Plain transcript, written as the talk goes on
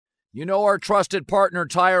You know our trusted partner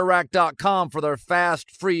TireRack.com for their fast,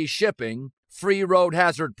 free shipping, free road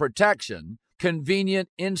hazard protection, convenient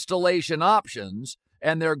installation options,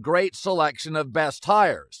 and their great selection of best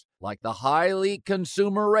tires, like the highly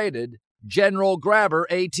consumer-rated General Grabber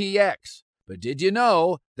ATX. But did you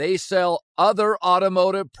know they sell other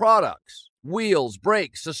automotive products? Wheels,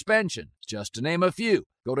 brakes, suspension, just to name a few.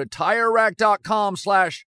 Go to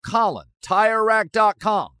TireRack.com/Colin.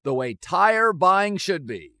 TireRack.com, the way tire buying should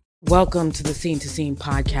be. Welcome to the Scene to Scene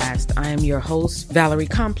podcast. I am your host, Valerie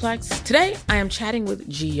Complex. Today, I am chatting with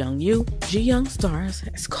Ji Young Yu. Ji Young stars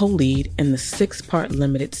as co-lead in the 6-part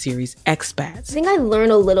limited series Expats. I think I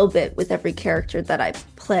learn a little bit with every character that I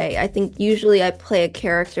play. I think usually I play a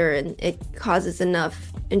character and it causes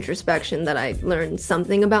enough introspection that I learn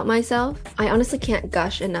something about myself. I honestly can't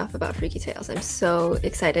gush enough about Freaky Tales. I'm so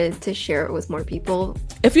excited to share it with more people.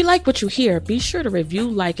 If you like what you hear, be sure to review,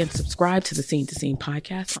 like, and subscribe to the Scene to Scene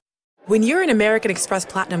podcast. When you're an American Express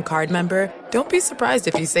Platinum card member, don't be surprised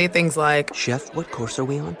if you say things like, "Chef, what course are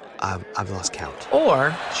we on? I've lost count."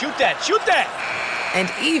 Or, Shoot that! and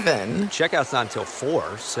even, Checkout's not until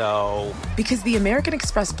 4, so... because the American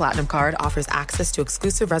Express Platinum Card offers access to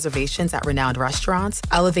exclusive reservations at renowned restaurants,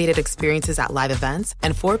 elevated experiences at live events,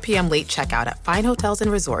 and 4 p.m. late checkout at fine hotels and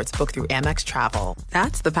resorts booked through Amex Travel.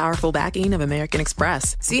 That's the powerful backing of American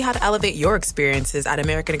Express. See how to elevate your experiences at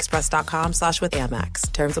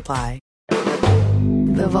americanexpress.com/withAmex. Terms apply.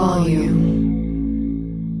 The volume.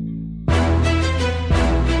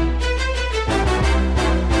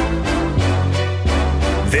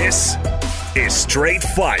 This is Straight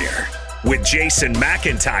Fire with Jason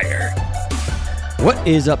McIntyre. What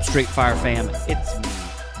is up, Straight Fire fam? It's me,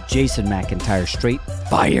 Jason McIntyre, Straight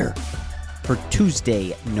Fire, for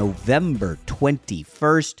Tuesday, November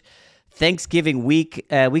 21st, Thanksgiving week.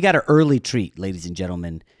 We got an early treat, ladies and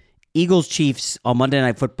gentlemen. Eagles-Chiefs on Monday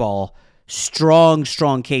Night Football. Strong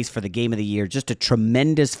case for the game of the year. Just a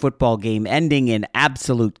tremendous football game ending in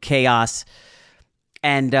absolute chaos.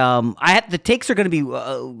 And the takes are going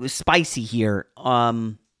to be spicy here.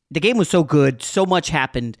 The game was so good. So much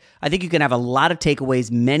happened. I think you can have a lot of takeaways,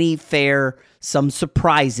 many fair, some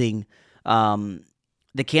surprising.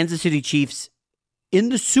 The Kansas City Chiefs in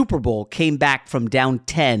the Super Bowl came back from down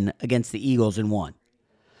 10 against the Eagles and won.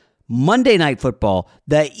 Monday Night Football,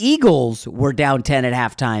 the Eagles were down 10 at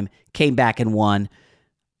halftime, came back and won.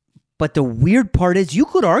 But the weird part is you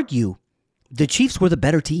could argue the Chiefs were the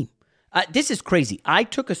better team. This is crazy. I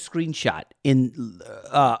took a screenshot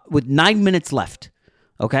with 9 minutes left,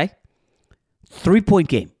 okay? 3-point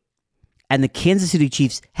game. And the Kansas City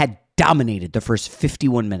Chiefs had dominated the first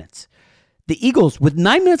 51 minutes. The Eagles, with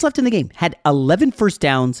 9 minutes left in the game, had 11 first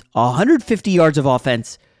downs, 150 yards of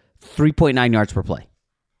offense, 3.9 yards per play.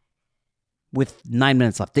 With 9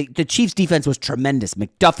 minutes left. The Chiefs' defense was tremendous.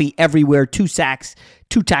 McDuffie everywhere, 2 sacks,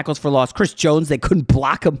 2 tackles for loss. Chris Jones, they couldn't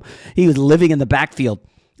block him. He was living in the backfield.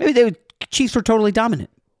 The Chiefs were totally dominant,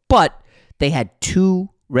 but they had 2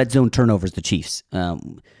 red zone turnovers, the Chiefs.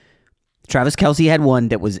 Travis Kelce had one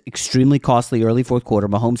that was extremely costly early fourth quarter.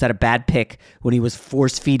 Mahomes had a bad pick when he was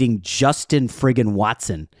force-feeding Justin friggin'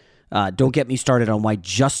 Watson. Don't get me started on why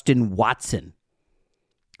Justin Watson,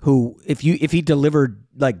 who, if he delivered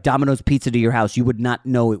like Domino's pizza to your house, you would not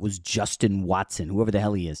know it was Justin Watson, whoever the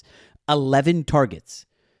hell he is. 11 targets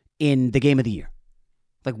in the game of the year.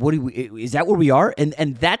 Like, is that where we are?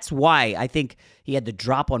 And that's why I think he had the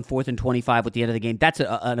drop on 4th and 25 at the end of the game. That's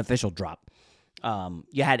an official drop.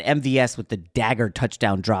 You had MVS with the dagger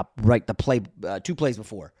touchdown drop right the play 2 plays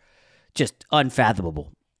before. Just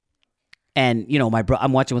unfathomable. And, you know,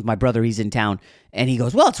 I'm watching with my brother. He's in town. And he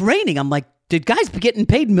goes, well, it's raining. I'm like, did guys be getting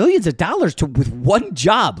paid millions of dollars with one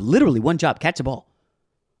job? Literally one job. Catch the ball.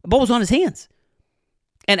 The ball was on his hands.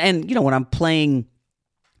 And you know, when I'm playing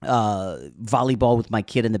volleyball with my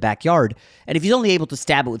kid in the backyard, and if he's only able to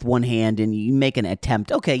stab it with one hand and you make an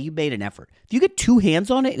attempt, okay, you made an effort. If you get 2 hands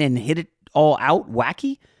on it and hit it all out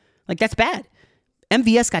wacky, like, that's bad.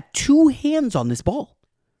 MVS got 2 hands on this ball.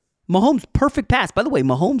 Mahomes, perfect pass. By the way,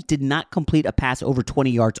 Mahomes did not complete a pass over 20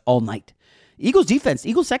 yards all night. Eagles defense,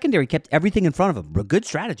 Eagles secondary kept everything in front of him. A good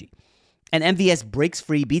strategy. And MVS breaks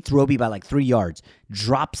free, beats Roby by like 3 yards,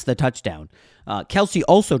 drops the touchdown. Kelce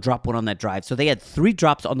also dropped one on that drive, so they had 3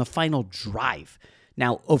 drops on the final drive.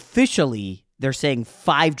 Now, officially, they're saying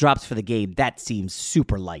 5 drops for the game. That seems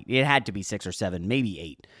super light. It had to be 6 or 7, maybe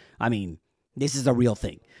 8. I mean, this is a real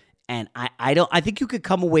thing. And I think you could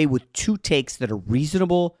come away with 2 takes that are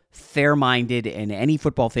reasonable, fair-minded, and any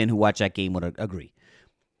football fan who watched that game would agree.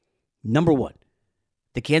 Number 1,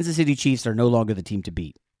 the Kansas City Chiefs are no longer the team to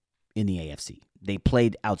beat in the AFC. They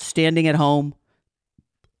played outstanding at home,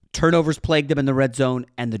 Turnovers plagued them in the red zone,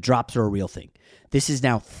 and the drops are a real thing. This is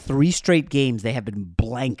now 3 straight games they have been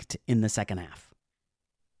blanked in the second half.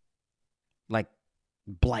 Like,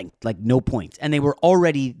 blanked, like no points. And they were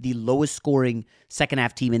already the lowest scoring second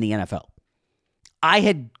half team in the NFL. I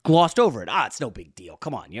had glossed over it. It's no big deal.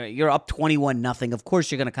 Come on, you're up 21-0. Of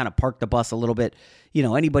course, you're going to kind of park the bus a little bit.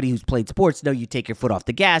 Anybody who's played sports know you take your foot off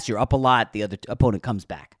the gas. You're up a lot. The other opponent comes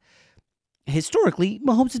back. Historically,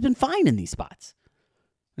 Mahomes has been fine in these spots.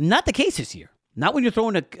 Not the case this year. Not when you're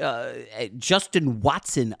throwing a Justin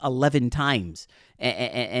Watson 11 times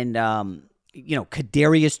and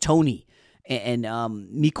Kadarius Toney and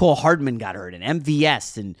Mecole Hardman got hurt and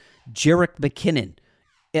MVS and Jerick McKinnon.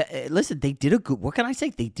 Listen, they did what can I say?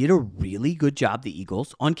 They did a really good job, the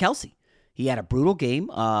Eagles, on Kelsey. He had a brutal game.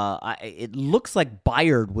 It looks like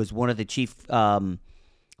Byard was one of the chief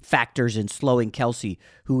factors in slowing Kelsey,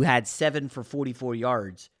 who had 7 for 44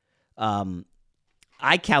 yards.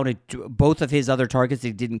 I counted both of his other targets that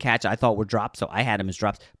he didn't catch, I thought were drops, so I had him as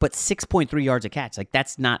drops. But 6.3 yards a catch. Like,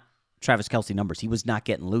 that's not Travis Kelce numbers. He was not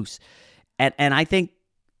getting loose. And I think,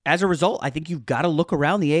 as a result, I think you've got to look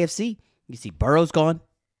around the AFC. You see Burrow's gone.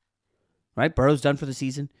 Right? Burrow's done for the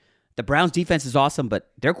season. The Browns' defense is awesome,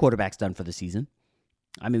 but their quarterback's done for the season.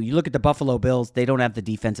 I mean, you look at the Buffalo Bills, they don't have the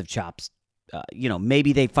defensive chops.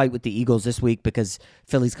 Maybe they fight with the Eagles this week because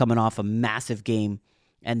Philly's coming off a massive game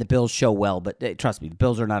and the Bills show well. But trust me, the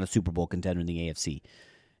Bills are not a Super Bowl contender in the AFC.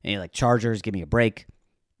 And you're like, Chargers, give me a break.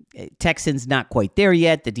 Texans, not quite there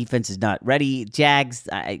yet. The defense is not ready. Jags,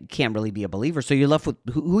 I can't really be a believer. So you're left with,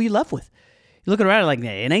 who are you left with? You're looking around like,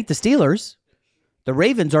 it ain't the Steelers. The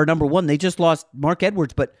Ravens are number 1. They just lost Mark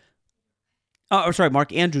Andrews,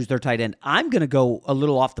 their tight end. I'm going to go a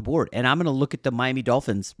little off the board, and I'm going to look at the Miami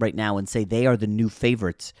Dolphins right now and say they are the new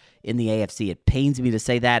favorites in the AFC. It pains me to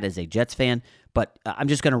say that as a Jets fan, but I'm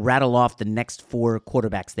just going to rattle off the next 4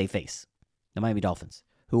 quarterbacks they face. The Miami Dolphins,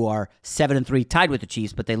 who are 7-3, tied with the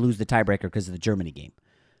Chiefs, but they lose the tiebreaker because of the Germany game.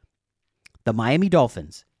 The Miami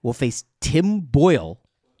Dolphins will face Tim Boyle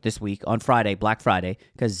this week on Friday, Black Friday,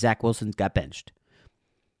 because Zach Wilson got benched.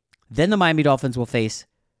 Then the Miami Dolphins will face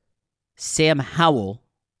Sam Howell,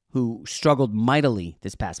 who struggled mightily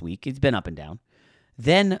this past week. He's been up and down.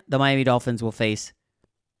 Then the Miami Dolphins will face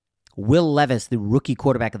Will Levis, the rookie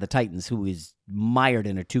quarterback of the Titans, who is mired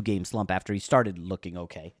in a 2-game slump after he started looking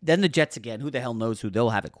okay. Then the Jets again. Who the hell knows who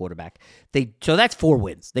they'll have at quarterback? So that's 4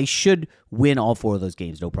 wins. They should win all 4 of those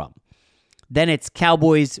games, no problem. Then it's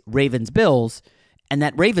Cowboys, Ravens, Bills, and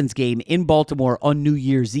that Ravens game in Baltimore on New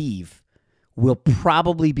Year's Eve will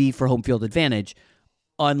probably be for home field advantage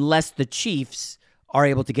unless the Chiefs are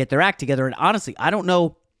able to get their act together. And honestly, I don't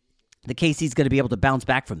know the KC's going to be able to bounce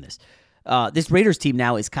back from this. This Raiders team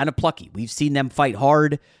now is kind of plucky. We've seen them fight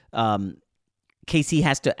hard. KC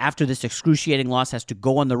has to, after this excruciating loss, has to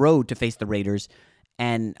go on the road to face the Raiders.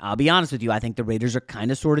 And I'll be honest with you, I think the Raiders are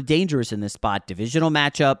kind of sort of dangerous in this spot. Divisional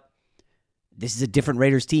matchup. This is a different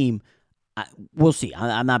Raiders team. We'll see.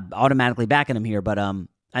 I'm not automatically backing them here, but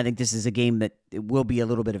I think this is a game that it will be a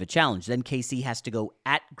little bit of a challenge. Then KC has to go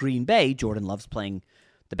at Green Bay. Jordan Love's playing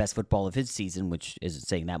the best football of his season, which isn't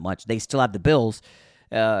saying that much. They still have the Bills.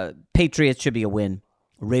 Patriots should be a win.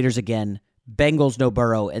 Raiders again. Bengals, no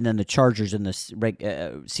Burrow. And then the Chargers in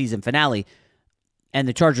the season finale. And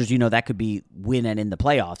the Chargers, that could be win and in the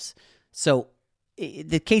playoffs. So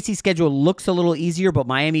the KC schedule looks a little easier, but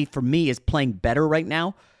Miami, for me, is playing better right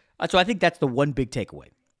now. So I think that's the one big takeaway.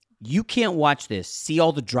 You can't watch this, see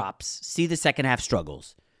all the drops, see the second half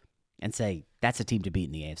struggles, and say, that's a team to beat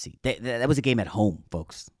in the AFC. That was a game at home,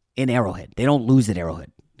 folks, in Arrowhead. They don't lose at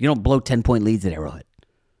Arrowhead. You don't blow 10-point leads at Arrowhead.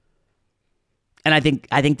 And I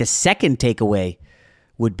think the second takeaway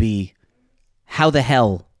would be, how the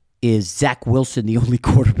hell is Zach Wilson the only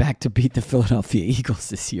quarterback to beat the Philadelphia Eagles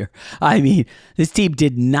this year? I mean, this team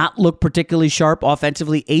did not look particularly sharp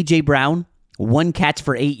offensively. A.J. Brown, 1 catch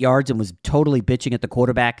for 8 yards and was totally bitching at the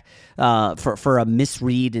quarterback for a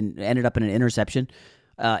misread and ended up in an interception.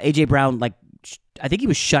 A.J. Brown, I think he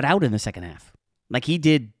was shut out in the second half. He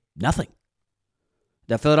did nothing.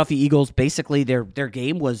 The Philadelphia Eagles, basically, their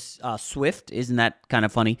game was Swift. Isn't that kind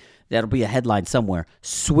of funny? That'll be a headline somewhere.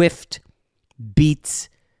 Swift beats...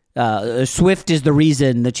 Swift is the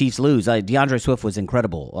reason the Chiefs lose. DeAndre Swift was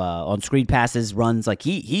incredible on screen passes, runs.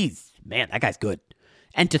 He's that guy's good.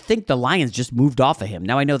 And to think the Lions just moved off of him.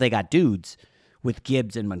 Now, I know they got dudes with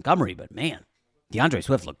Gibbs and Montgomery, but man, DeAndre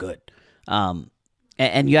Swift looked good. And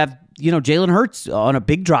you have, Jalen Hurts on a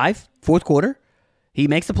big drive, fourth quarter. He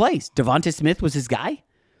makes the plays. Devonta Smith was his guy.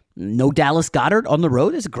 No Dallas Goedert on the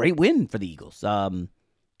road. It's a great win for the Eagles.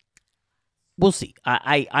 We'll see.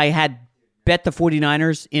 I had bet the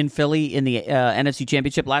 49ers in Philly in the NFC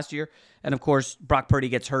Championship last year. And, of course, Brock Purdy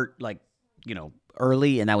gets hurt,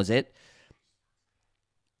 early, and that was it.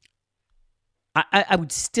 I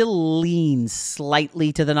would still lean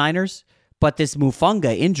slightly to the Niners, but this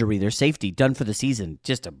Mufunga injury, their safety, done for the season,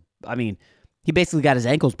 he basically got his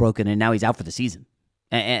ankles broken, and now he's out for the season.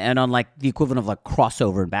 And on, the equivalent of,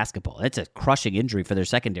 crossover in basketball. It's a crushing injury for their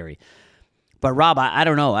secondary. But, Rob, I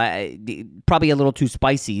don't know. Probably a little too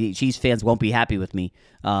spicy. Chiefs fans won't be happy with me.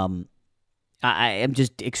 I am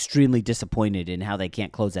just extremely disappointed in how they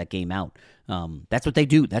can't close that game out. That's what they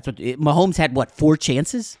do. Mahomes had, 4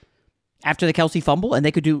 chances after the Kelsey fumble? And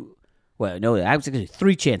they could do, I was going to say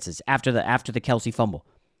 3 chances after the Kelsey fumble.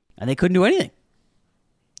 And they couldn't do anything.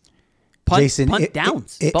 Jason, punt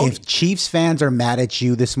downs. If Chiefs fans are mad at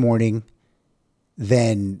you this morning,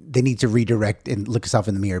 then they need to redirect and look yourself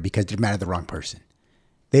in the mirror because they're mad at the wrong person.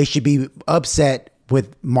 They should be upset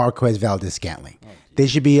with Marquez Valdez-Scantling. They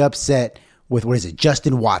should be upset with,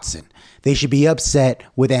 Justin Watson. They should be upset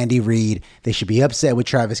with Andy Reid. They should be upset with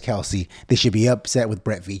Travis Kelce. They should be upset with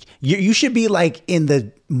Brett Veach. You should be in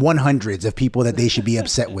the 100s of people that they should be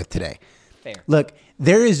upset with today. Fair. Look,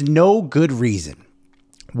 there is no good reason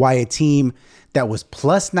why a team that was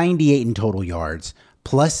plus 98 in total yards,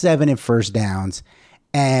 plus 7 in first downs,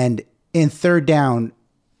 and in third down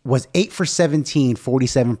was 8 for 17,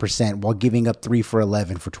 47%, while giving up 3 for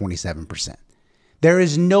 11 for 27%. There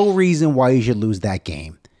is no reason why you should lose that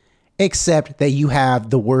game, except that you have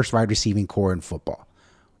the worst wide receiving core in football.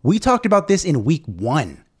 We talked about this in week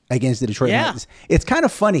 1 against the Detroit Lions. It's kind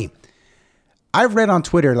of funny. I read on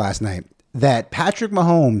Twitter last night that Patrick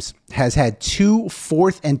Mahomes has had 2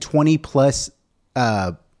 4th and 20 plus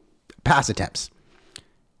pass attempts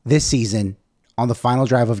this season on the final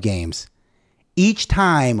drive of games. Each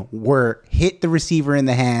time were hit the receiver in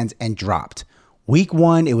the hands and dropped. Week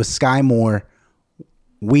 1, it was Sky Moore.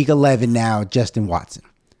 Week 11 now, Justin Watson.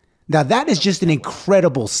 Now, that is just an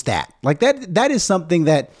incredible stat. That is something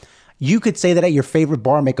that you could say that at your favorite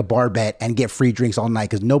bar, make a bar bet, and get free drinks all night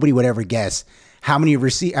because nobody would ever guess how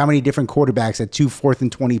many different quarterbacks had 2 4th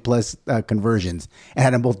and 20 plus conversions and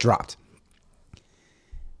had them both dropped.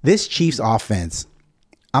 This Chiefs offense,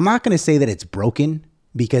 I'm not going to say that it's broken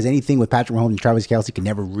because anything with Patrick Mahomes and Travis Kelce can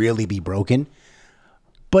never really be broken,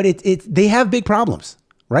 but they have big problems,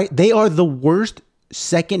 right? They are the worst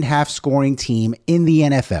second half scoring team in the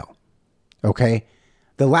NFL. Okay.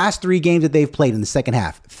 The last 3 games that they've played in the second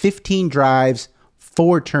half, 15 drives,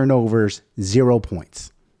 4 turnovers, 0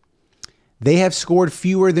 points. They have scored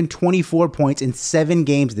fewer than 24 points in 7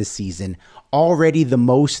 games this season, already the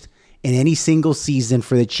most in any single season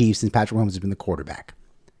for the Chiefs since Patrick Mahomes has been the quarterback.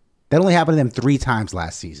 That only happened to them 3 times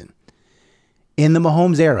last season. In the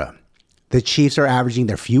Mahomes era, the Chiefs are averaging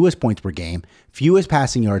their fewest points per game, fewest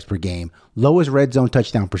passing yards per game, lowest red zone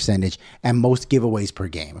touchdown percentage, and most giveaways per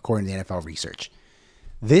game, according to the NFL research.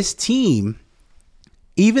 This team,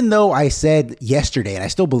 even though I said yesterday, and I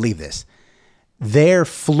still believe this, their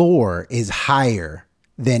floor is higher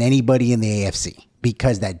than anybody in the AFC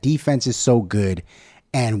because that defense is so good.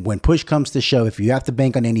 And when push comes to shove, if you have to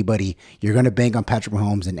bank on anybody, you're going to bank on Patrick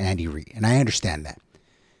Mahomes and Andy Reid. And I understand that.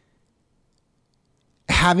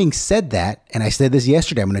 Having said that, and I said this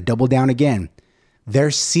yesterday, I'm going to double down again.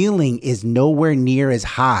 Their ceiling is nowhere near as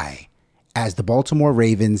high as the Baltimore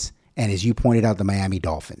Ravens and, as you pointed out, the Miami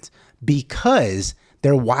Dolphins because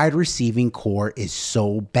their wide receiving core is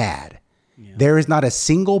so bad. Yeah. There is not a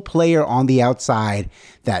single player on the outside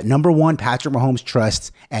that, number 1, Patrick Mahomes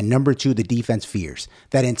trusts, and number 2, the defense fears.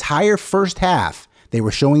 That entire first half, they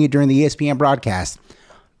were showing it during the ESPN broadcast,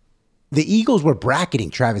 the Eagles were bracketing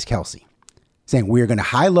Travis Kelce, saying, we're going to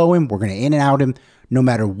high-low him, we're going to in and out him. No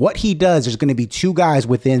matter what he does, there's going to be 2 guys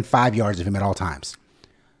within 5 yards of him at all times.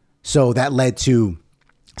 So that led to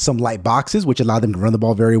some light boxes, which allowed them to run the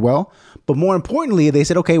ball very well. But more importantly, they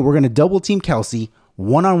said, okay, we're going to double-team Kelce,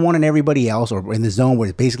 one-on-one and everybody else, or in the zone where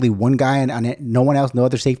it's basically one guy on it, no one else, no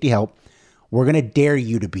other safety help. We're going to dare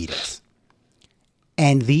you to beat us.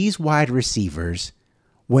 And these wide receivers,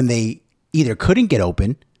 when they either couldn't get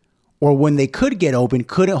open or when they could get open,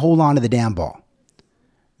 couldn't hold on to the damn ball.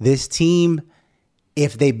 This team,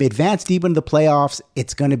 if they advance deep into the playoffs,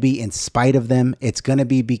 it's going to be in spite of them. It's going to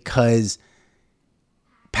be because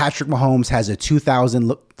Patrick Mahomes has a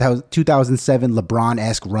 2007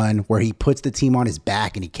 LeBron-esque run where he puts the team on his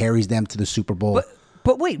back and he carries them to the Super Bowl.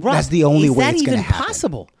 But wait, Rob, that's the only way it's going to happen.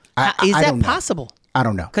 Possible? Is that possible? I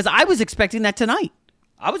don't know. Because I was expecting that tonight.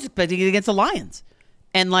 I was expecting it against the Lions.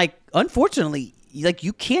 And, unfortunately,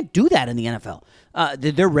 you can't do that in the NFL.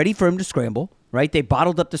 They're ready for him to scramble, right? They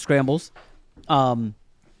bottled up the scrambles. And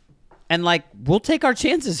And, we'll take our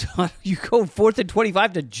chances. You go 4th and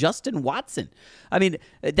 25 to Justin Watson. I mean,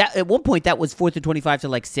 that at one point, that was 4th and 25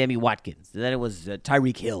 to, Sammy Watkins. Then it was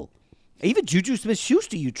Tyreek Hill. Even Juju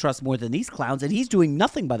Smith-Schuster you trust more than these clowns, and he's doing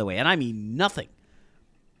nothing, by the way. And I mean nothing.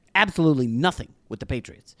 Absolutely nothing with the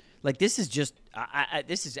Patriots. This is just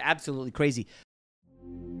this is absolutely crazy.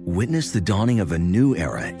 Witness the dawning of a new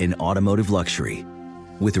era in automotive luxury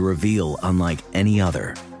with a reveal unlike any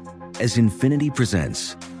other as Infiniti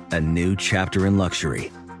presents a new chapter in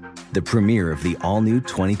luxury, the premiere of the all-new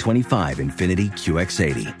 2025 Infiniti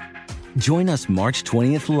QX80. Join us March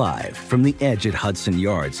 20th live from the Edge at Hudson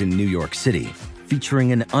Yards in New York City,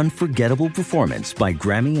 featuring an unforgettable performance by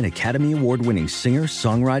Grammy and Academy Award-winning singer,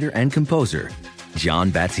 songwriter, and composer, John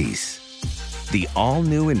Batiste. The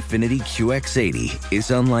all-new Infiniti QX80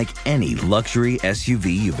 is unlike any luxury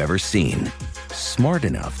SUV you've ever seen. Smart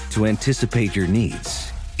enough to anticipate your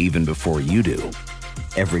needs, even before you do.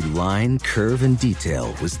 Every line, curve, and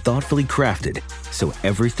detail was thoughtfully crafted, so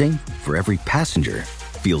everything for every passenger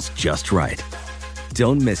feels just right.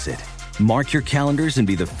 Don't miss it. Mark your calendars and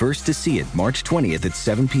be the first to see it March 20th at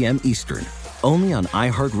 7 p.m. Eastern, only on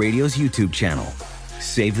iHeartRadio's YouTube channel.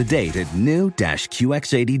 Save the date at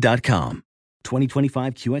new-QX80.com.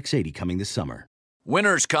 2025 QX80 coming this summer.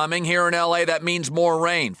 Winter's coming. Here in LA, that means more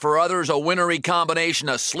rain. For others, a wintry combination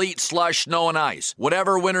of sleet, slush, snow, and ice.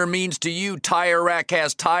 Whatever winter means to you, Tire Rack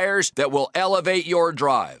has tires that will elevate your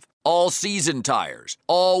drive. All-season tires,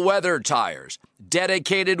 all-weather tires,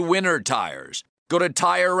 dedicated winter tires. Go to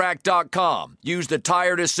TireRack.com. Use the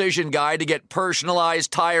Tire Decision Guide to get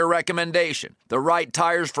personalized tire recommendation. The right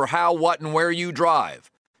tires for how, what, and where you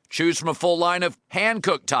drive. Choose from a full line of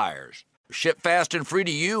hand-cooked tires. Ship fast and free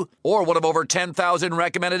to you or one of over 10,000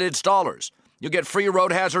 recommended installers. You'll get free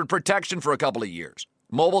road hazard protection for a couple of years.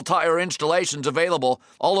 Mobile tire installations available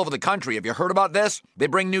all over the country. Have you heard about this? They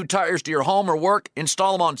bring new tires to your home or work,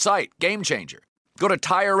 install them on site. Game changer. Go to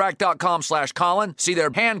TireRack.com/Colin, see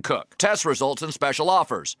their hand-cook, test results, and special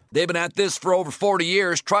offers. They've been at this for over 40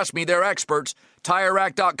 years. Trust me, they're experts.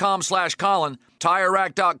 TireRack.com/Colin.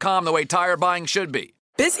 TireRack.com, the way tire buying should be.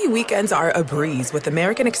 Busy weekends are a breeze with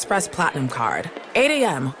American Express Platinum Card. 8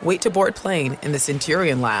 a.m., wait to board plane in the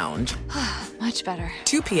Centurion Lounge. Much better.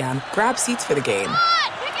 2 p.m., grab seats for the game.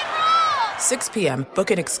 6 p.m., book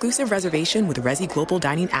an exclusive reservation with Resi Global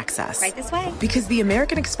Dining Access. Right this way. Because the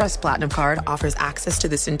American Express Platinum Card offers access to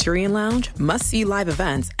the Centurion Lounge, must-see live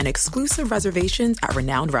events, and exclusive reservations at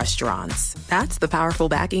renowned restaurants. That's the powerful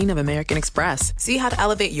backing of American Express. See how to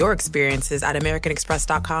elevate your experiences at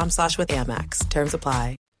americanexpress.com/withAmex. Terms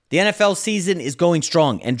apply. The NFL season is going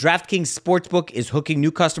strong, and DraftKings Sportsbook is hooking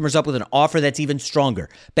new customers up with an offer that's even stronger.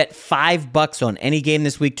 Bet $5 on any game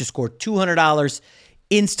this week to score $200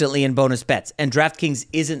 instantly in bonus bets. And DraftKings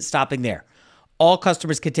isn't stopping there. All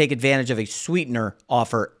customers can take advantage of a sweetener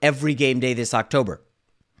offer every game day this October.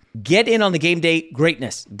 Get in on the game day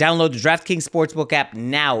greatness. Download the DraftKings Sportsbook app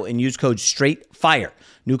now and use code STRAIGhtFIRE.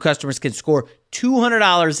 New customers can score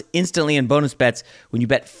 $200 instantly in bonus bets when you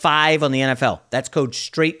bet $5 on the NFL. That's code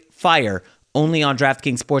STRAIGhtFIRE only on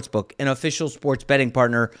DraftKings Sportsbook, an official sports betting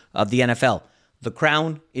partner of the NFL. The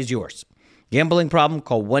crown is yours. Gambling problem?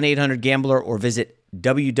 Call 1-800-GAMBLER or visit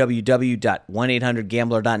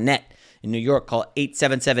www.1800gambler.net. In New York, call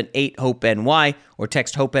 877-8-HOPE-NY or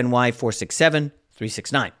text HOPE-NY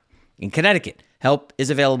 467-369. In Connecticut, help is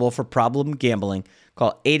available for problem gambling.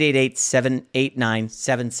 Call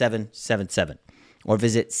 888-789-7777 or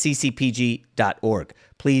visit ccpg.org.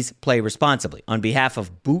 Please play responsibly. On behalf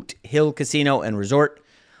of Boot Hill Casino and Resort,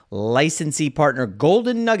 licensee partner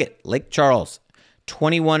Golden Nugget, Lake Charles.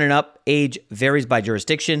 21 and up, age varies by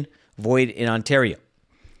jurisdiction, void in Ontario.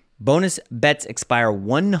 Bonus bets expire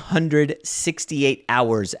 168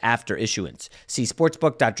 hours after issuance. See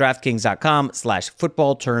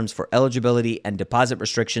sportsbook.draftkings.com/football terms for eligibility and deposit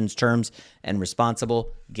restrictions, terms, and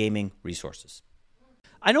responsible gaming resources.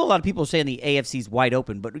 I know a lot of people are saying the AFC is wide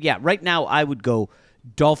open, but yeah, right now I would go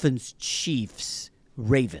Dolphins, Chiefs,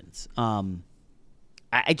 Ravens.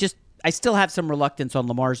 I still have some reluctance on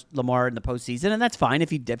Lamar in the postseason, and that's fine.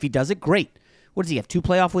 If he does it, great. What does he have? 2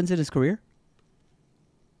 playoff wins in his career?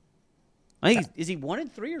 I think is he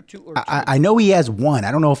 1-3 or 2? I know he has one.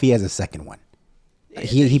 I don't know if he has a second one.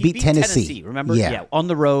 He beat Tennessee. Remember? Yeah, on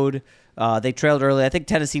the road. They trailed early. I think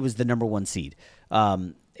Tennessee was the number 1 seed.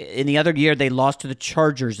 In the other year, they lost to the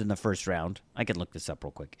Chargers in the first round. I can look this up real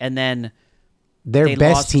quick. And then their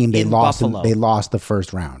best team, they lost. Buffalo. They lost the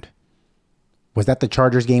first round. Was that the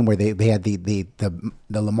Chargers game where they had the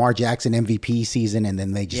Lamar Jackson MVP season and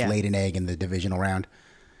then they just laid an egg in the divisional round?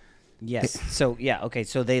 Yes. So, yeah, okay.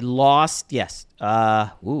 So they lost, yes.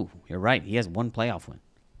 You're right. He has 1 playoff win.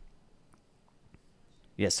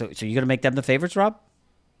 Yeah, so you're going to make them the favorites, Rob?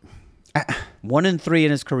 1-3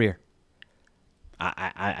 in his career.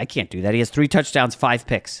 I can't do that. He has 3 touchdowns, 5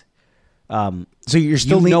 picks. So you're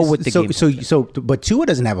still know what the game. But Tua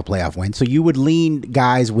doesn't have a playoff win, so you would lean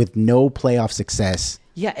guys with no playoff success.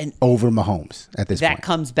 Yeah, and over Mahomes at this point. That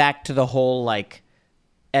comes back to the whole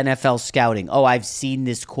NFL scouting. Oh, I've seen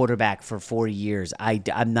this quarterback for 4 years.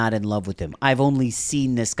 I'm not in love with him. I've only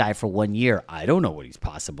seen this guy for 1 year. I don't know what he's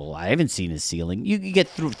possible. I haven't seen his ceiling. You get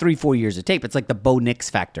through 3-4 years of tape. It's like the Bo Nix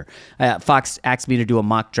factor. Fox asked me to do a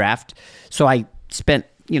mock draft, so I spent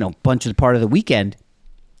bunch of part of the weekend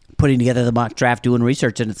putting together the mock draft, doing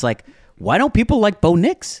research, and it's like, why don't people like Bo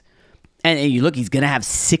Nix? And you look, he's going to have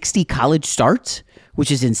 60 college starts,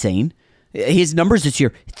 which is insane. His numbers this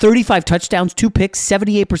year, 35 touchdowns, 2 picks,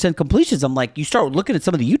 78% completions. I'm like, you start looking at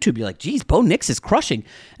some of the YouTube, you're like, geez, Bo Nix is crushing.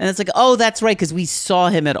 And it's like, oh, that's right, because we saw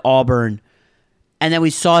him at Auburn, and then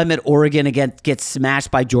we saw him at Oregon again get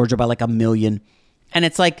smashed by Georgia by like 1 million. And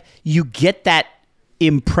it's like, you get that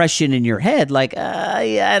impression in your head, like,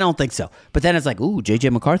 yeah, I don't think so. But then it's like, ooh, J.J.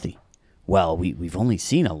 McCarthy. Well, we've only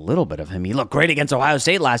seen a little bit of him. He looked great against Ohio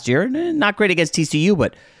State last year, not great against TCU,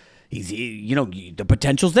 but the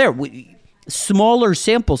potential's there. Smaller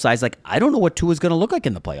sample size. Like, I don't know what Tua's going to look like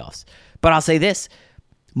in the playoffs. But I'll say this: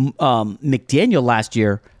 McDaniel last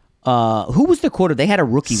year. Who was the quarterback? They had a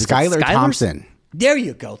rookie. Skylar Thompson. There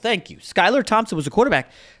you go. Thank you. Skylar Thompson was a quarterback.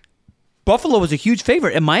 Buffalo was a huge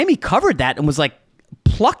favorite, and Miami covered that and was like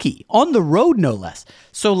plucky on the road, no less.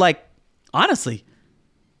 So, like, honestly,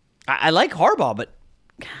 I like Harbaugh, but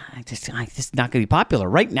it's just not going to be popular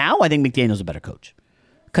right now. I think McDaniel's a better coach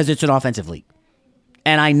because it's an offensive league.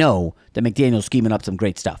 And I know that McDaniel's scheming up some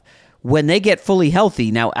great stuff. When they get fully healthy,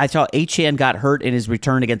 now I saw Achane got hurt in his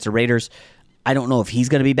return against the Raiders. I don't know if he's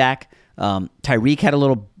going to be back.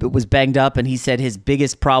 Tyreek was banged up, and he said his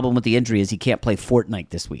biggest problem with the injury is he can't play Fortnite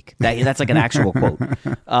this week. That's like an actual quote.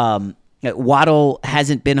 Waddle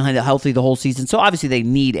hasn't been healthy the whole season, so obviously they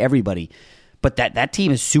need everybody. But that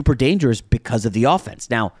team is super dangerous because of the offense.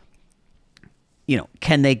 Now,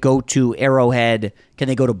 can they go to Arrowhead? Can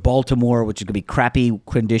they go to Baltimore, which is going to be crappy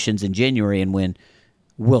conditions in January and win?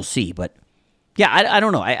 We'll see. But yeah, I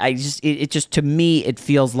don't know. It just to me it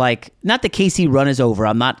feels like not the KC run is over.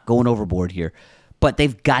 I'm not going overboard here, but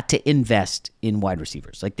they've got to invest in wide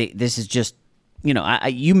receivers. Like this is just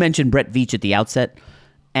you mentioned Brett Veach at the outset,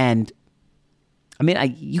 and I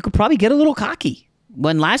mean you could probably get a little cocky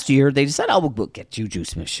when last year they decided, we'll get Juju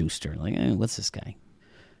Smith-Schuster. Like, what's this guy?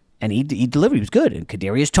 And he delivered. He was good. And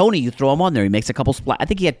Kadarius Toney, you throw him on there. He makes a couple I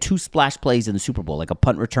think he had 2 splash plays in the Super Bowl, like a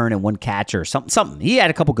punt return and 1 catch or something. He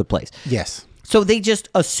had a couple good plays. Yes. So they just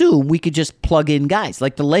assume we could just plug in guys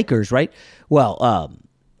like the Lakers, right? Well,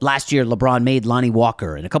 last year LeBron made Lonnie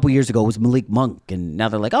Walker, and a couple years ago it was Malik Monk, and now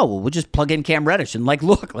they're like, oh, well, we'll just plug in Cam Reddish, and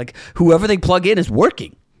look, whoever they plug in is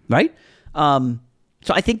working, right?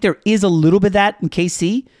 So I think there is a little bit of that in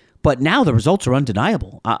KC. But now the results are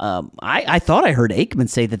undeniable. I thought I heard Aikman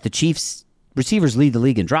say that the Chiefs receivers lead the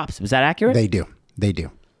league in drops. Was that accurate? They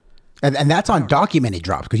do. And that's on documented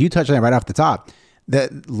drops, because you touched on it right off the top.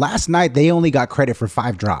 Last night, they only got credit for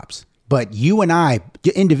 5 drops. But you and I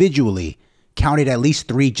individually counted at least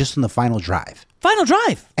 3 just on the final drive. Final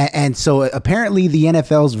drive. And so apparently the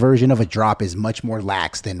NFL's version of a drop is much more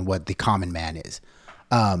lax than what the common man is.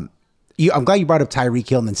 I'm glad you brought up Tyreek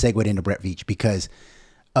Hill and then segued into Brett Veach, because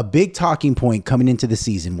a big talking point coming into the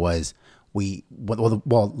season was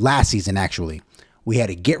last season actually, we had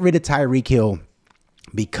to get rid of Tyreek Hill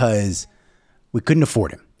because we couldn't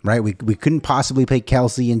afford him, right? We couldn't possibly pay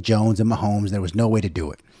Kelsey and Jones and Mahomes. There was no way to do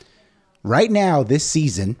it. Right now, this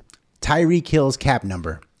season, Tyreek Hill's cap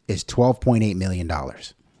number is $12.8 million.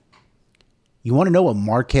 You want to know what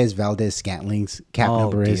Marquez Valdez-Scantling's cap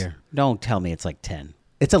number is? Don't tell me it's like 10.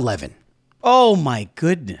 It's 11. Oh, my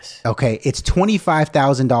goodness. Okay, it's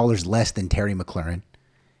 $25,000 less than Terry McLaurin.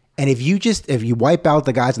 And if you wipe out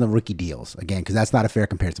the guys on the rookie deals, again, because that's not a fair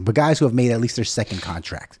comparison, but guys who have made at least their second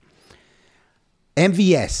contract,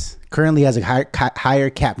 MVS currently has a higher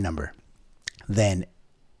cap number than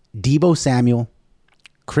Deebo Samuel,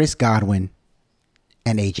 Chris Godwin,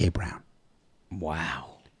 and A.J. Brown.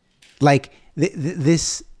 Wow. Like,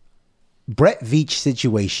 this Brett Veach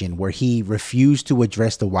situation where he refused to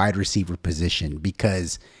address the wide receiver position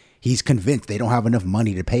because he's convinced they don't have enough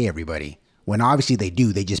money to pay everybody, when obviously they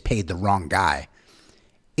do. They just paid the wrong guy.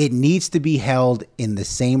 It needs to be held in the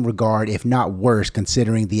same regard, if not worse,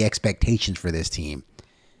 considering the expectations for this team,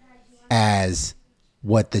 as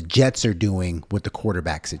what the Jets are doing with the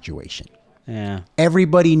quarterback situation. Yeah.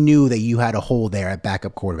 Everybody knew that you had a hole there at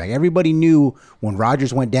backup quarterback. Everybody knew when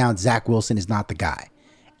Rodgers went down, Zach Wilson is not the guy.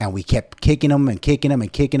 And we kept kicking him and kicking him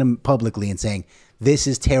and kicking him publicly and saying, this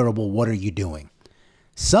is terrible. What are you doing?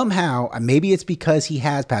 Somehow, maybe it's because he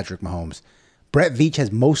has Patrick Mahomes, Brett Veach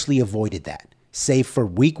has mostly avoided that, save for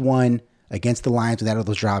week 1 against the Lions without all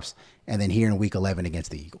those drops, and then here in week 11 against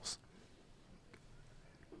the Eagles.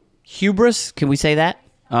 Hubris, can we say that?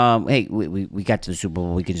 Hey, we got to the Super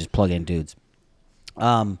Bowl. We can just plug in dudes.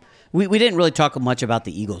 We didn't really talk much about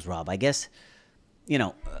the Eagles, Rob. I guess,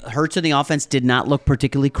 Hurts in the offense did not look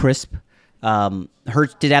particularly crisp.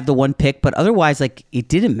 Hurts did have the one pick, but otherwise, like, it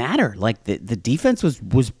didn't matter. Like, the defense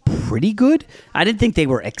was pretty good. I didn't think they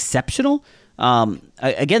were exceptional.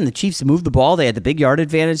 Again, the Chiefs moved the ball. They had the big yard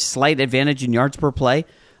advantage, slight advantage in yards per play.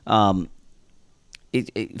 Philly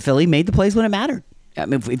made the plays when it mattered. I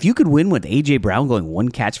mean, if you could win with A.J. Brown going 1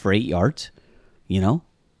 catch for 8 yards,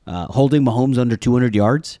 holding Mahomes under 200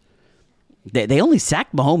 yards, they only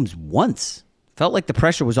sacked Mahomes once. Felt like the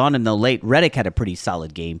pressure was on in the late. Reddick had a pretty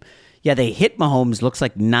solid game. Yeah, they hit Mahomes, looks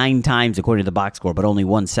like 9 times according to the box score, but only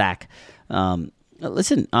 1 sack.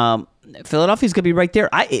 Listen, Philadelphia's going to be right there.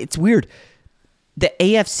 It's weird. The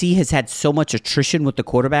AFC has had so much attrition with the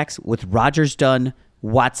quarterbacks, with Rodgers done,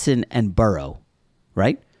 Watson, and Burrow,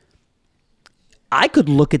 right? I could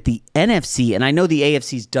look at the NFC, and I know the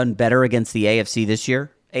AFC's done better against the AFC this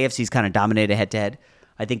year. AFC's kind of dominated head-to-head.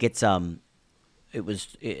 I think it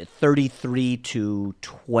was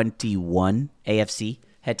 33-21 AFC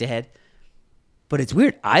head-to-head. But it's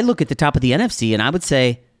weird. I look at the top of the NFC, and I would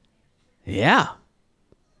say, yeah,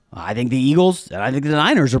 I think the Eagles and I think the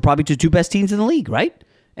Niners are probably the 2 best teams in the league, right?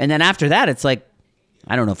 And then after that, it's like,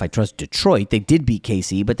 I don't know if I trust Detroit. They did beat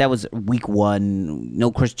KC, but that was week 1.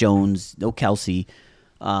 No Chris Jones, no Kelsey.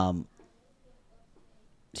 Who's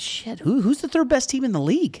the 3rd best team in the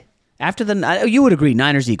league? After you would agree,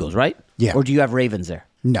 Niners, Eagles, right? Yeah. Or do you have Ravens there?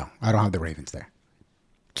 No, I don't have the Ravens there.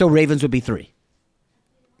 So Ravens would be 3.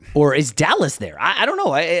 Or is Dallas there? I don't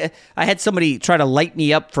know. I had somebody try to light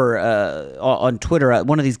me up for on Twitter.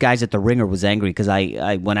 One of these guys at The Ringer was angry because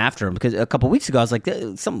I went after him because a couple weeks ago I was like,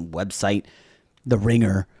 some website, The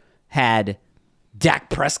Ringer, had Dak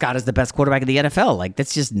Prescott as the best quarterback in the NFL. Like,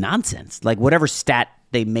 that's just nonsense. Like, whatever stat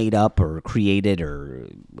they made up or created or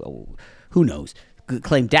who knows,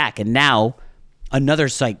 claimed Dak. And now another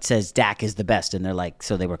site says Dak is the best. And they're like,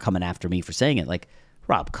 so they were coming after me for saying it. Like,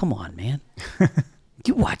 Rob, come on, man.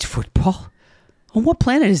 You watch football. On what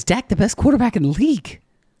planet is Dak the best quarterback in the league?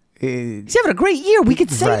 He's having a great year. We could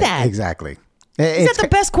say that. Exactly. He's not the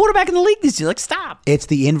best quarterback in the league this year. Like, stop. It's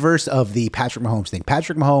the inverse of the Patrick Mahomes thing.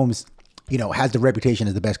 Patrick Mahomes, has the reputation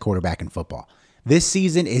as the best quarterback in football. This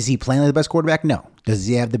season, is he playing like the best quarterback? No. Does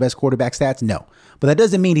he have the best quarterback stats? No. But that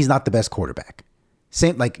doesn't mean he's not the best quarterback.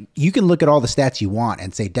 Same, like, you can look at all the stats you want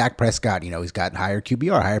and say Dak Prescott, he's got higher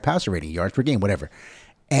QBR, higher passer rating, yards per game, whatever.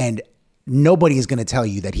 And nobody is going to tell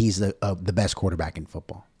you that he's the best quarterback in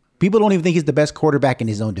football. People don't even think he's the best quarterback in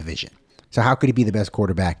his own division. So how could he be the best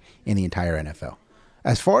quarterback in the entire NFL?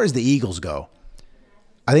 As far as the Eagles go,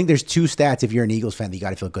 I think there's 2 stats if you're an Eagles fan that you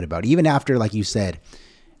got to feel good about. Even after, like you said,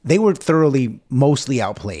 they were mostly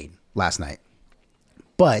outplayed last night.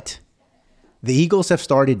 But the Eagles have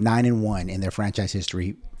started 9-1 in their franchise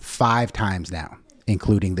history 5 times now,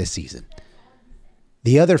 including this season.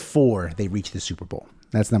 The other 4, they reached the Super Bowl.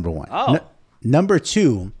 That's number 1. Oh. Number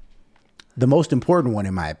 2, the most important one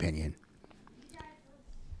in my opinion,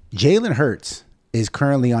 Jalen Hurts is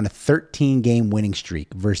currently on a 13-game winning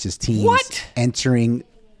streak versus teams entering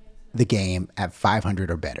the game at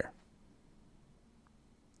 500 or better.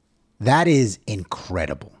 That is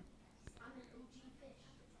incredible.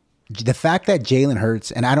 The fact that Jalen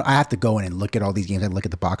Hurts, and I have to go in and look at all these games and look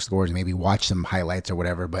at the box scores and maybe watch some highlights or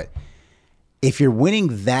whatever, but if you're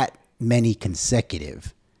winning that many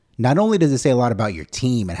consecutive, not only does it say a lot about your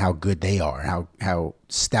team and how good they are, how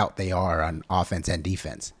stout they are on offense and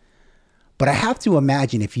defense, but I have to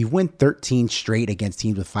imagine if you win 13 straight against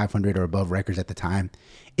teams with 500 or above records at the time,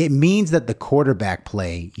 it means that the quarterback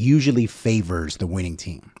play usually favors the winning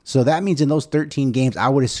team. So that means in those 13 games, I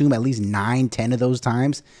would assume at least 9-10 of those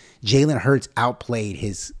times, Jalen Hurts outplayed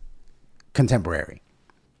his contemporary.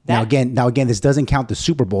 Now again, this doesn't count the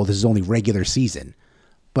Super Bowl. This is only regular season.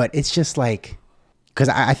 But it's just like, because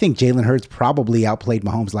I think Jalen Hurts probably outplayed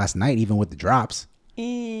Mahomes last night, even with the drops.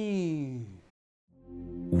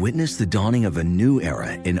 Witness the dawning of a new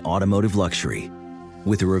era in automotive luxury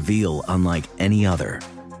with a reveal unlike any other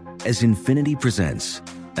as Infiniti presents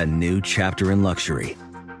a new chapter in luxury,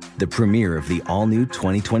 the premiere of the all-new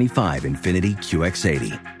 2025 Infiniti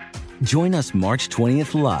QX80. Join us March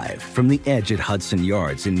 20th live from the Edge at Hudson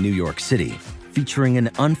Yards in New York City, featuring an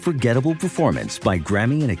unforgettable performance by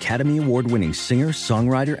Grammy and Academy Award-winning singer,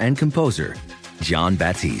 songwriter, and composer, John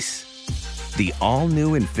Batiste. The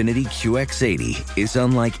all-new Infiniti QX80 is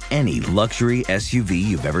unlike any luxury SUV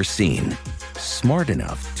you've ever seen. Smart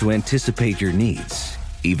enough to anticipate your needs,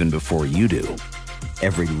 even before you do.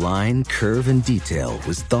 Every line, curve, and detail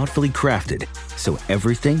was thoughtfully crafted, so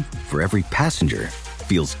everything for every passenger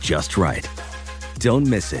feels just right. Don't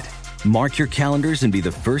miss it. Mark your calendars and be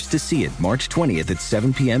the first to see it March 20th at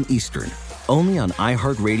 7 p.m. Eastern, only on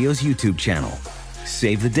iHeartRadio's YouTube channel.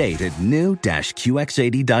 Save the date at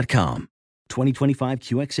new-QX80.com. 2025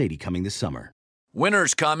 QX80 coming this summer.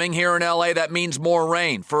 Winter's coming. Here in LA, that means more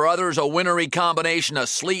rain. For others, a wintry combination of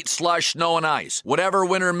sleet, slush, snow, and ice. Whatever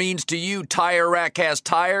winter means to you, Tire Rack has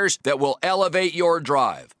tires that will elevate your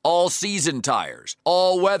drive. All-season tires,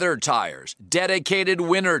 all-weather tires, dedicated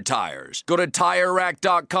winter tires. Go to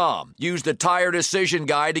TireRack.com. Use the Tire Decision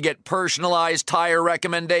Guide to get personalized tire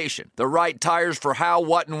recommendation. The right tires for how,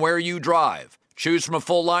 what, and where you drive. Choose from a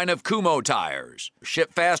full line of Kumho tires.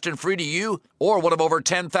 Ship fast and free to you or one of over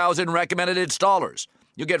 10,000 recommended installers.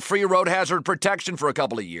 You'll get free road hazard protection for a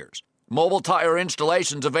couple of years. Mobile tire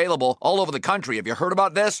installations available all over the country. Have you heard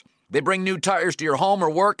about this? They bring new tires to your home or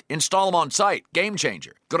work, install them on site. Game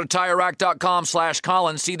changer. Go to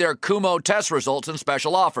TireRack.com/Colin, see their Kumho test results and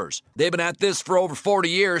special offers. They've been at this for over 40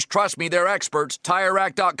 years. Trust me, they're experts.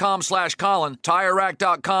 TireRack.com/Colin.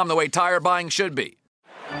 TireRack.com, the way tire buying should be.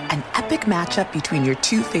 An epic matchup between your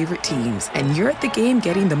two favorite teams, and you're at the game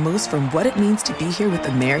getting the most from what it means to be here with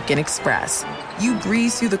American Express. You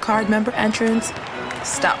breeze through the card member entrance,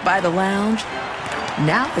 stop by the lounge.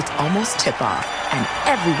 Now it's almost tip-off, and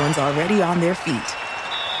everyone's already on their feet.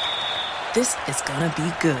 This is gonna be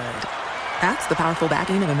good. That's the powerful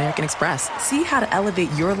backing of American Express. See how to elevate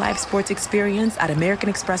your live sports experience at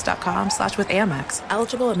americanexpress.com/withAmex.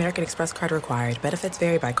 Eligible American Express card required. Benefits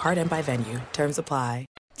vary by card and by venue. Terms apply.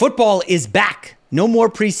 Football is back. No more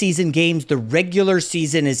preseason games. The regular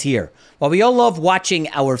season is here. While we all love watching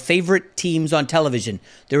our favorite teams on television,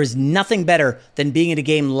 there is nothing better than being at a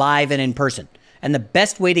game live and in person. And the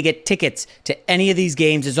best way to get tickets to any of these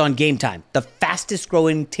games is on Game Time, the fastest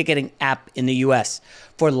growing ticketing app in the U.S.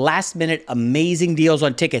 For last minute amazing deals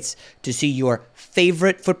on tickets to see your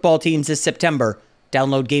favorite football teams this September,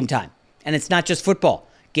 download Game Time. And it's not just football.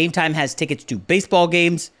 Game Time has tickets to baseball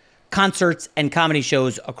games, concerts, and comedy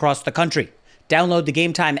shows across the country. Download the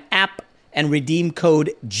Game Time app and redeem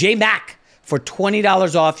code JMAC for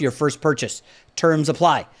 $20 off your first purchase. Terms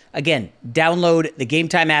apply. Again, download the Game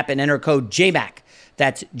Time app and enter code JMAC.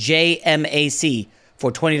 That's JMAC for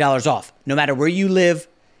 $20 off. No matter where you live,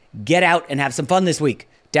 get out and have some fun this week.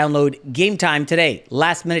 Download Game Time today.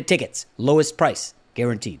 Last minute tickets. Lowest price.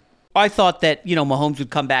 Guaranteed. I thought that, Mahomes would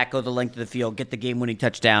come back, go the length of the field, get the game-winning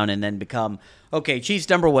touchdown, and then become, okay, Chiefs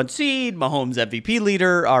 #1 seed, Mahomes MVP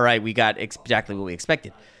leader. All right, we got exactly what we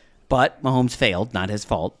expected. But Mahomes failed, not his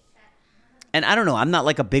fault. And I don't know, I'm not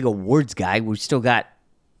like a big awards guy. We've still got,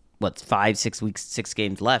 6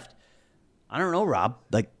 games left. I don't know, Rob.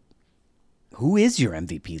 Who is your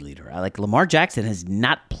MVP leader? Lamar Jackson has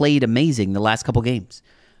not played amazing the last couple games.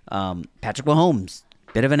 Patrick Mahomes,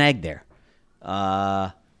 bit of an egg there.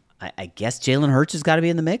 I guess Jalen Hurts has got to be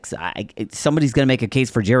in the mix. Somebody's going to make a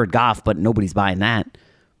case for Jared Goff, but nobody's buying that.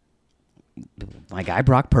 My guy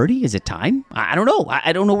Brock Purdy, is it time? I don't know.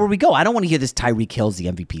 I don't know where we go. I don't want to hear this Tyreek Hill's the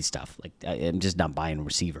MVP stuff. I'm just not buying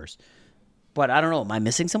receivers. But I don't know. Am I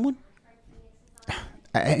missing someone?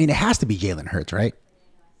 I mean, it has to be Jalen Hurts, right?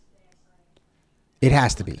 It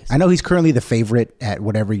has to be. I know he's currently the favorite at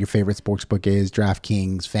whatever your favorite sportsbook is,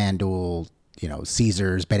 DraftKings, FanDuel,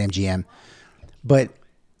 Caesars, BetMGM. But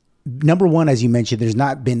number one, as you mentioned, there's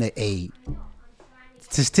not been a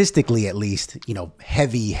statistically at least,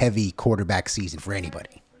 heavy quarterback season for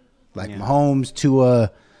anybody. Mahomes,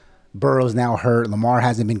 Tua, Burrow's now hurt. Lamar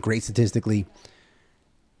hasn't been great statistically.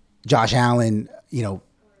 Josh Allen,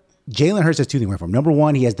 Jalen Hurts has two things going for him. Number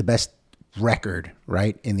one, he has the best record,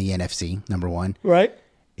 right, in the NFC, number one. Right.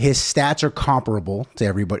 His stats are comparable to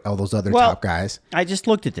everybody, all those other top guys. I just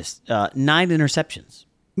looked at this. 9 interceptions.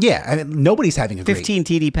 Yeah, nobody's having a 15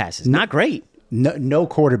 TD passes. Not great. No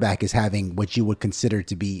quarterback is having what you would consider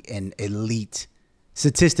to be an elite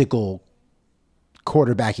statistical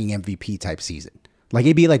quarterbacking MVP type season.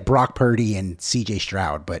 It'd be like Brock Purdy and CJ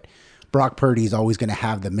Stroud, but Brock Purdy is always going to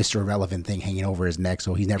have the Mr. Irrelevant thing hanging over his neck,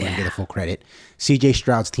 so he's never going to get the full credit. CJ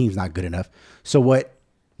Stroud's team's not good enough. So what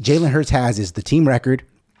Jalen Hurts has is the team record.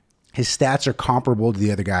 His stats are comparable to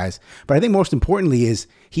the other guys. But I think most importantly is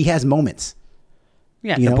he has moments.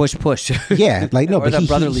 Yeah, the push. Yeah, but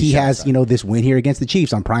he has, this win here against the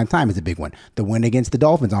Chiefs on prime time is a big one. The win against the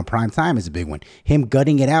Dolphins on prime time is a big one. Him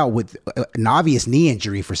gutting it out with an obvious knee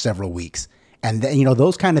injury for several weeks. And then,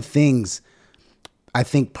 those kind of things I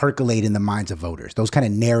think, percolate in the minds of voters. Those kind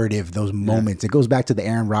of narrative, those moments. It goes back to the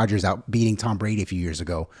Aaron Rodgers out beating Tom Brady a few years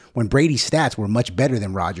ago when Brady's stats were much better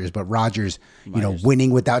than Rodgers, but Rodgers,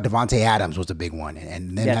 winning without Devontae Adams was a big one.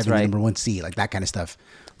 And then having the number one seed, like that kind of stuff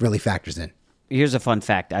really factors in. Here's a fun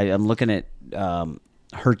fact. I'm looking at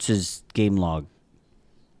Hurts's game log.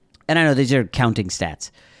 And I know these are counting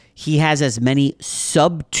stats. He has as many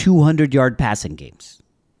sub 200-yard passing games,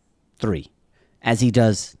 3, as he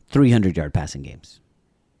does 300-yard passing games.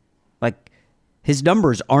 Like, his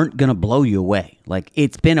numbers aren't going to blow you away. Like,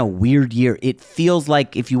 it's been a weird year. It feels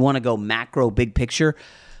like, if you want to go macro, big picture,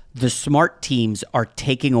 the smart teams are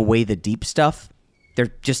taking away the deep stuff.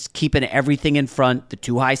 They're just keeping everything in front, the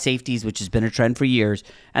 2 high safeties, which has been a trend for years,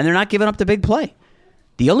 and they're not giving up the big play.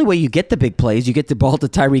 The only way you get the big play is you get the ball to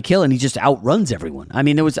Tyreek Hill, and he just outruns everyone. I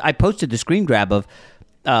mean, I posted the screen grab of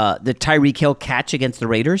the Tyreek Hill catch against the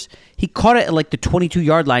Raiders. He caught it at like the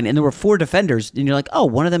 22-yard line, and there were 4 defenders, and you're like, oh,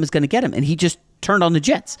 one of them is going to get him, and he just turned on the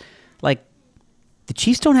Jets. Like, the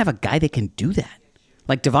Chiefs don't have a guy that can do that.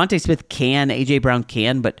 Like, Devontae Smith can, A.J. Brown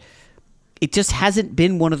can, but it just hasn't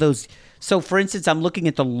been one of those. So, for instance, I'm looking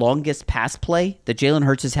at the longest pass play that Jalen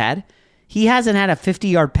Hurts has had. He hasn't had a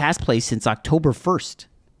 50-yard pass play since October 1st.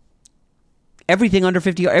 Everything under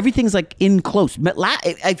 50 yards, everything's like in close.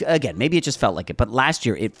 Again, maybe it just felt like it, but last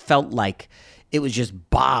year it felt like it was just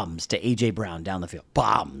bombs to A.J. Brown down the field.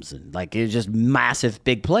 Bombs. And like it was just massive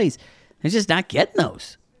big plays. He's just not getting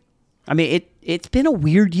those. I mean, it's been a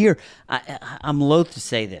weird year. I'm loath to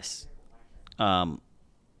say this. Let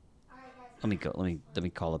me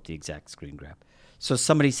call up the exact screen grab. So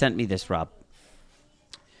somebody sent me this, Rob.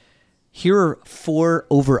 Here are 4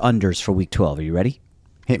 over-unders for Week 12. Are you ready?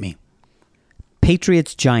 Hit me.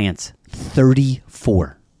 Patriots, Giants,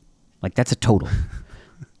 34. Like, that's a total.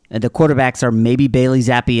 And the quarterbacks are maybe Bailey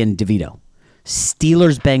Zappi and DeVito.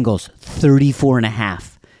 Steelers, Bengals,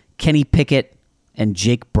 34.5. Kenny Pickett and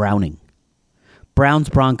Jake Browning. Browns,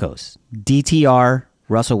 Broncos, DTR,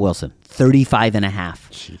 Russell Wilson, 35.5.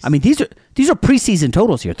 Jeez. I mean, these are preseason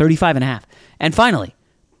totals here, 35.5. And finally,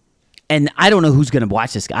 and I don't know who's going to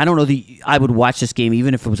watch this. I don't know I would watch this game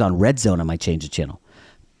even if it was on Red Zone. I might change the channel.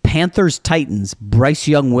 Panthers, Titans, Bryce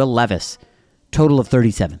Young, Will Levis, total of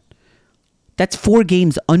 37. That's 4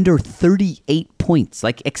 games under 38 points,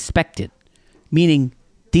 like expected, meaning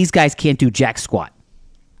these guys can't do jack squat.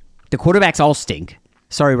 The quarterbacks all stink.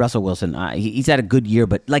 Sorry, Russell Wilson. He's had a good year,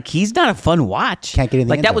 but like he's not a fun watch. Can't get in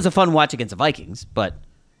the end that zone. was a fun watch against the Vikings, but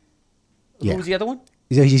yeah. Who was the other one?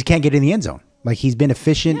 He just can't get in the end zone. Like he's been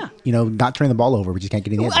efficient, not turning the ball over, but just can't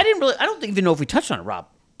get in the end zone. I don't even know if we touched on it, Rob.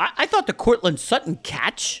 I thought the Cortland Sutton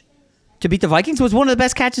catch to beat the Vikings was one of the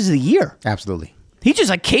best catches of the year. Absolutely. He just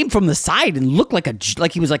like came from the side and looked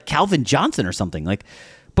like he was like Calvin Johnson or something.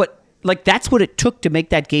 But that's what it took to make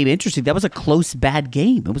that game interesting. That was a close, bad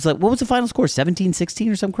game. It was like, what was the final score?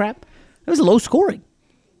 17-16 or some crap? It was low scoring.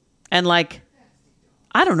 And like,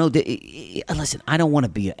 I don't know. Listen, I don't want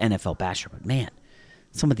to be an NFL basher, but man,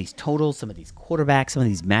 some of these totals, some of these quarterbacks, some of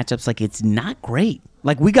these matchups, like it's not great.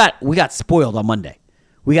 Like we got spoiled on Monday.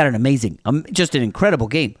 We got an amazing, just an incredible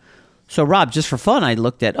game. So, Rob, just for fun, I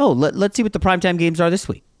looked at, let's see what the primetime games are this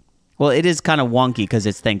week. Well, it is kind of wonky because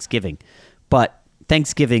it's Thanksgiving. But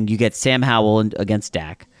Thanksgiving, you get Sam Howell against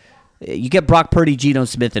Dak. You get Brock Purdy, Geno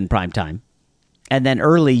Smith in primetime. And then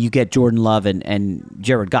early, you get Jordan Love and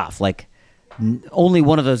Jared Goff. Like, only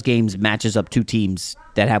one of those games matches up 2 teams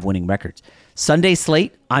that have winning records. Sunday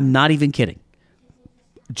slate, I'm not even kidding.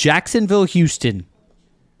 Jacksonville, Houston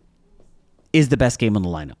is the best game on the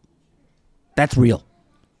lineup. That's real.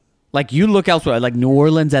 Like, you look elsewhere, like New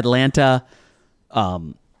Orleans, Atlanta,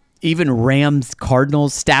 even Rams,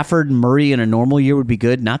 Cardinals, Stafford, Murray in a normal year would be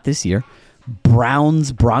good. Not this year.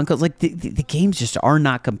 Browns, Broncos. Like, the games just are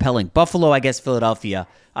not compelling. Buffalo, I guess, Philadelphia.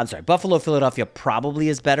 I'm sorry. Buffalo, Philadelphia probably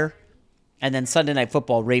is better. And then Sunday Night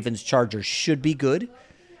Football, Ravens, Chargers should be good.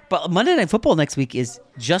 But Monday Night Football next week is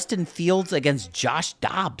Justin Fields against Josh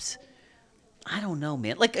Dobbs. I don't know,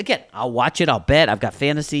 man. Like, again, I'll watch it. I'll bet. I've got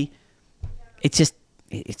fantasy. It's just,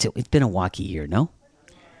 it's been a wacky year, no?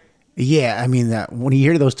 Yeah, I mean, when you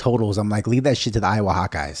hear those totals, I'm like, leave that shit to the Iowa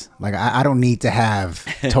Hawkeyes. Like, I don't need to have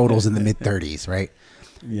totals in the mid-30s, right?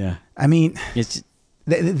 Yeah. I mean, this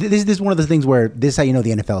is one of those things where this is how you know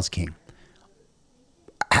the NFL is king.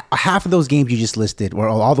 Half of those games you just listed, or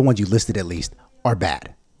all the ones you listed at least, are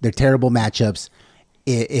bad. They're terrible matchups.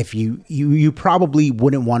 If you probably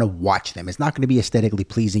wouldn't want to watch them. It's not going to be aesthetically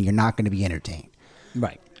pleasing. You're not going to be entertained.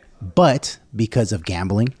 Right. But because of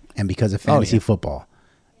gambling and because of fantasy football,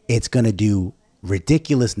 it's going to do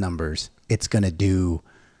ridiculous numbers. It's going to do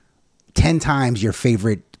 10 times your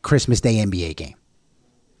favorite Christmas Day NBA game.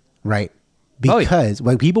 Right? because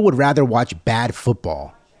like people would rather watch bad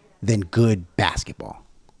football than good basketball.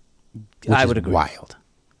 I would agree. Wild.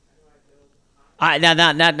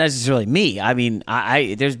 Not necessarily me. I mean,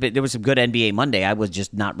 there was some good NBA Monday. I was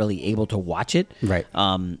just not really able to watch it. Right.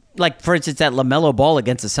 Like for instance, that LaMelo Ball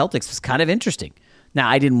against the Celtics was kind of interesting. Now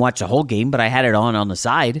I didn't watch the whole game, but I had it on the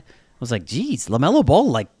side. I was like, geez, LaMelo Ball,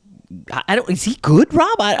 like, is he good,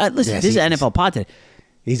 Rob? Listen, Yes, this is an NFL pod today.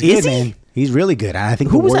 He's good, man. He's really good. And I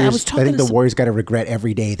think the Warriors got to regret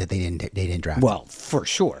every day that they didn't draft him. Well, for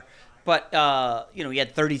sure. But he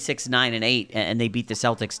had 36, 9, and 8, and they beat the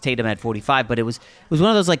Celtics. Tatum had 45, but it was one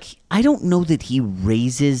of those, like, I don't know that he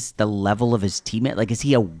raises the level of his teammate. Like, is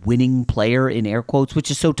he a winning player in air quotes, which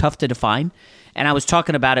is so tough to define? And I was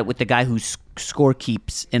talking about it with the guy who score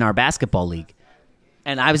keeps in our basketball league.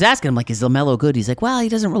 And I was asking him, like, is LaMelo good? He's like, well, he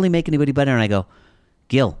doesn't really make anybody better. And I go,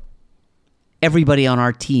 Gil, everybody on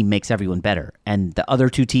our team makes everyone better. And the other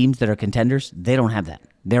two teams that are contenders, they don't have that.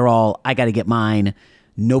 They're all, I got to get mine.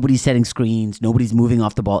 Nobody's setting screens. Nobody's moving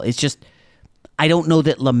off the ball. It's just, I don't know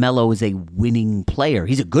that LaMelo is a winning player.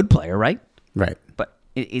 He's a good player, right? Right. But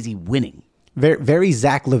is he winning? Very, very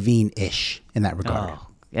Zach LaVine-ish in that regard. Oh,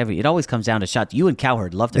 it always comes down to shots. You and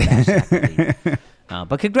Cowherd love to bash Zach LaVine.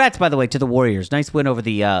 But congrats, by the way, to the Warriors. Nice win over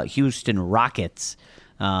the Houston Rockets.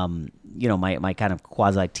 My kind of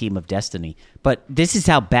quasi-team of destiny. But this is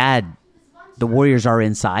how bad the Warriors are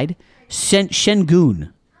inside.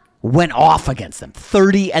 Şengün went off against them,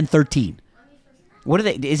 30-13. What are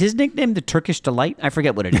they? Is his nickname the Turkish Delight? I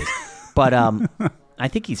forget what it is, but I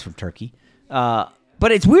think he's from Turkey. But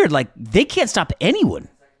it's weird. Like, they can't stop anyone.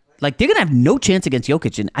 Like, they're gonna have no chance against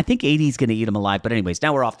Jokic, and I think AD's gonna eat them alive. But anyways,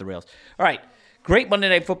 now we're off the rails. All right, great Monday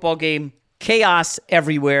Night Football game. Chaos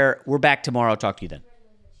everywhere. We're back tomorrow. Talk to you then.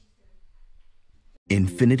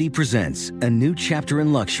 Infiniti presents a new chapter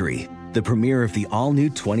in luxury, the premiere of the all-new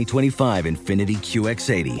 2025 Infiniti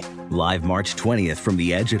QX80, live March 20th from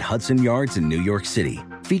the Edge at Hudson Yards in New York City,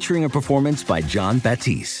 featuring a performance by John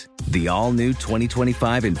Batiste. The all-new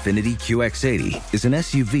 2025 Infiniti QX80 is an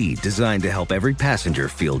SUV designed to help every passenger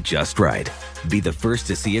feel just right. Be the first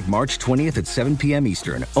to see it March 20th at 7 p.m.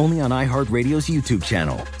 Eastern, only on iHeartRadio's YouTube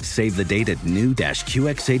channel. Save the date at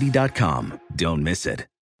new-QX80.com. Don't miss it.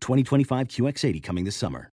 2025 QX80 coming this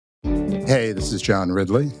summer. Hey, this is John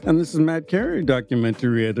Ridley. And this is Matt Carey,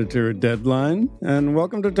 documentary editor at Deadline. And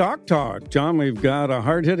welcome to Talk Talk. John, we've got a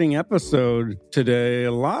hard-hitting episode today.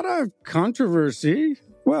 A lot of controversy.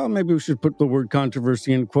 Well, maybe we should put the word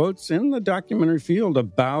controversy in quotes in the documentary field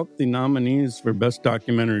about the nominees for Best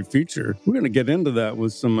Documentary Feature. We're going to get into that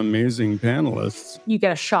with some amazing panelists. You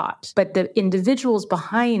get a shot, but the individuals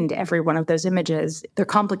behind every one of those images, they're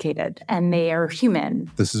complicated and they are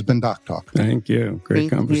human. This has been Doc Talk. Thank you.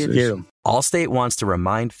 Great conversation. You. Allstate wants to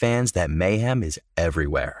remind fans that mayhem is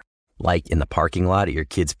everywhere. Like in the parking lot at your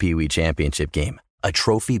kid's Pee Wee Championship game. A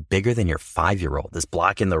trophy bigger than your 5-year-old is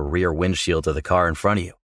blocking the rear windshield of the car in front of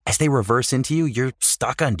you. As they reverse into you, you're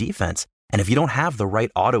stuck on defense. And if you don't have the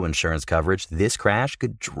right auto insurance coverage, this crash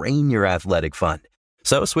could drain your athletic fund.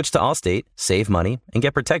 So switch to Allstate, save money, and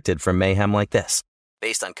get protected from mayhem like this.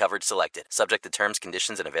 Based on coverage selected, subject to terms,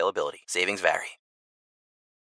 conditions, and availability. Savings vary.